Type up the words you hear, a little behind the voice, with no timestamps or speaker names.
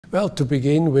Well, to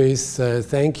begin with,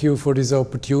 thank you for this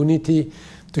opportunity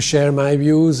to share my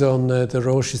views on the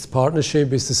Roche's partnership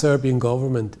with the Serbian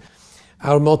government.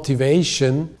 Our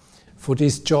motivation for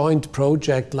this joint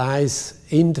project lies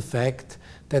in the fact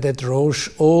that at Roche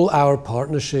all our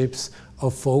partnerships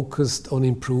are focused on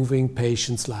improving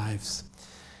patients' lives.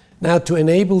 Now, to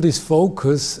enable this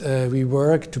focus, we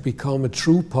work to become a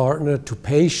true partner to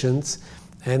patients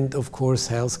and, of course,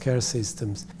 healthcare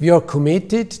systems. We are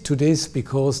committed to this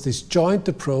because this joint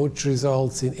approach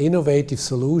results in innovative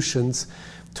solutions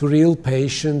to real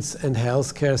patients and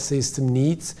healthcare system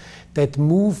needs that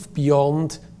move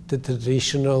beyond the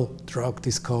traditional drug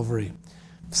discovery.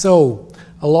 So,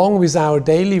 along with our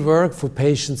daily work for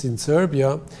patients in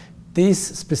Serbia, this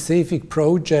specific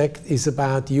project is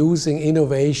about using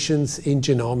innovations in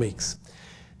genomics.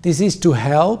 This is to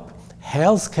help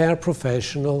healthcare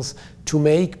professionals to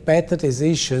make better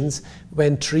decisions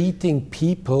when treating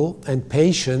people and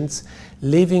patients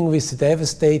living with the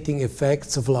devastating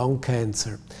effects of lung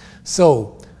cancer.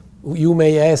 So, you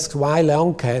may ask, why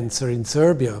lung cancer in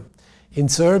Serbia? In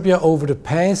Serbia, over the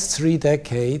past 3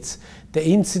 decades, the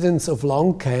incidence of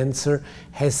lung cancer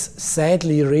has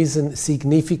sadly risen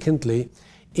significantly,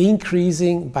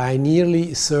 increasing by nearly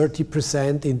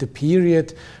 30% in the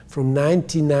period from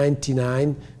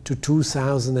 1999 to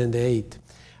 2008.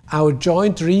 Our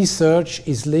joint research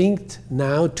is linked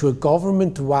now to a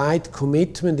government-wide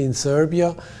commitment in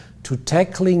Serbia to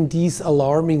tackling these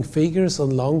alarming figures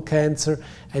on lung cancer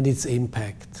and its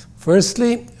impact.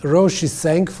 Firstly, Roche is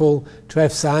thankful to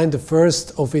have signed the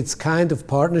first of its kind of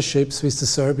partnerships with the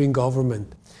Serbian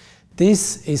government.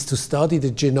 This is to study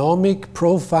the genomic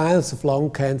profiles of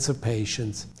lung cancer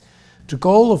patients. The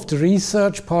goal of the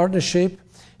research partnership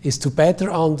is to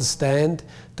better understand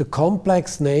the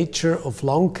complex nature of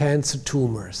lung cancer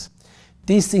tumors.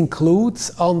 This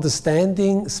includes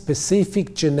understanding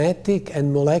specific genetic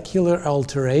and molecular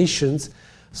alterations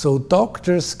so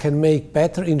doctors can make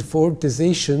better informed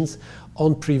decisions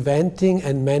on preventing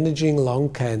and managing lung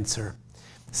cancer.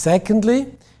 Secondly,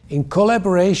 in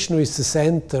collaboration with the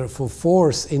Center for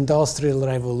Fourth Industrial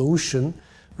Revolution,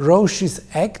 Roche is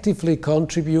actively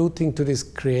contributing to this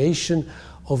creation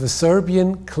of a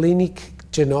Serbian clinic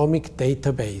genomic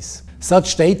database.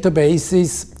 Such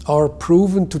databases are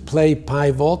proven to play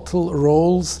pivotal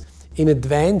roles in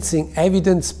advancing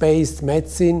evidence-based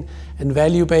medicine and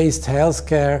value-based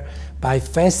healthcare by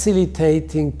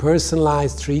facilitating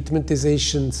personalized treatment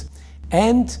decisions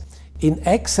and in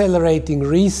accelerating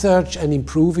research and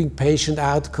improving patient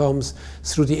outcomes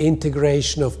through the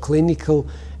integration of clinical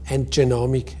and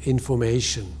genomic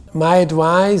information. My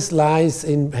advice lies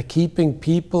in keeping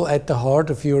people at the heart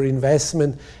of your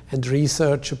investment and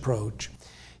research approach.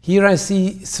 Here I see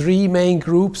 3 main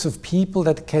groups of people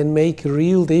that can make a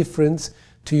real difference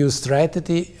to your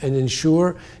strategy and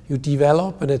ensure you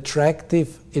develop an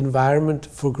attractive environment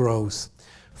for growth.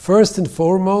 First and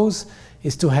foremost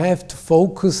is to have to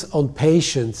focus on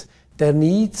patients, their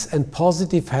needs and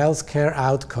positive healthcare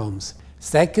outcomes.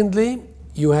 Secondly,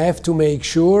 you have to make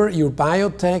sure your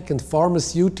biotech and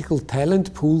pharmaceutical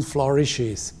talent pool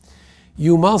flourishes.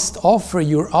 You must offer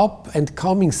your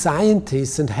up-and-coming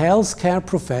scientists and healthcare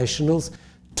professionals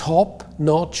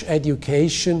top-notch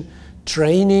education,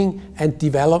 training and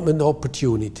development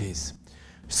opportunities.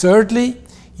 Thirdly,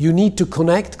 you need to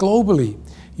connect globally.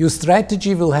 Your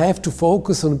strategy will have to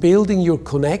focus on building your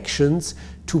connections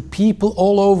to people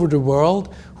all over the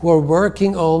world who are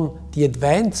working on the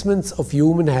advancements of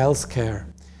human healthcare.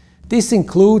 This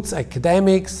includes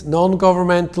academics,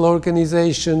 non-governmental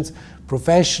organizations,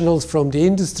 professionals from the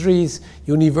industries,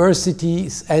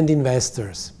 universities and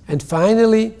investors. And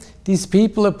finally, this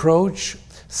people approach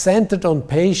centered on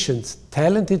patients,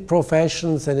 talented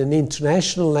professionals and an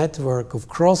international network of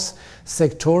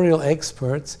cross-sectorial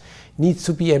experts needs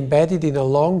to be embedded in a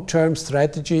long-term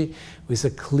strategy with a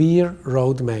clear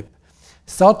roadmap.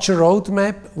 Such a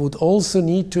roadmap would also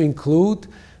need to include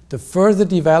the further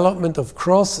development of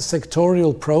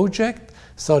cross-sectorial projects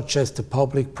such as the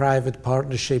public-private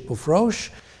partnership of Roche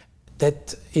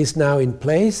that is now in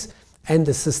place, and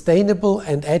the sustainable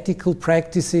and ethical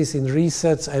practices in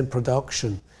research and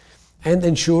production, and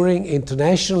ensuring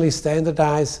internationally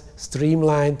standardized,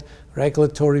 streamlined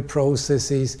regulatory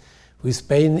processes with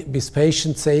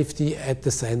patient safety at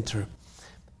the center.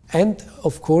 And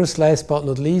of course, last but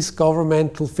not least,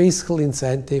 governmental fiscal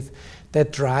incentive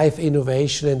that drive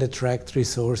innovation and attract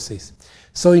resources.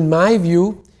 So in my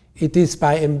view, it is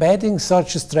by embedding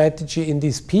such a strategy in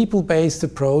this people-based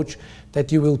approach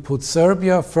that you will put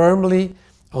Serbia firmly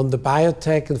on the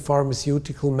biotech and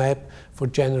pharmaceutical map for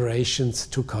generations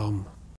to come.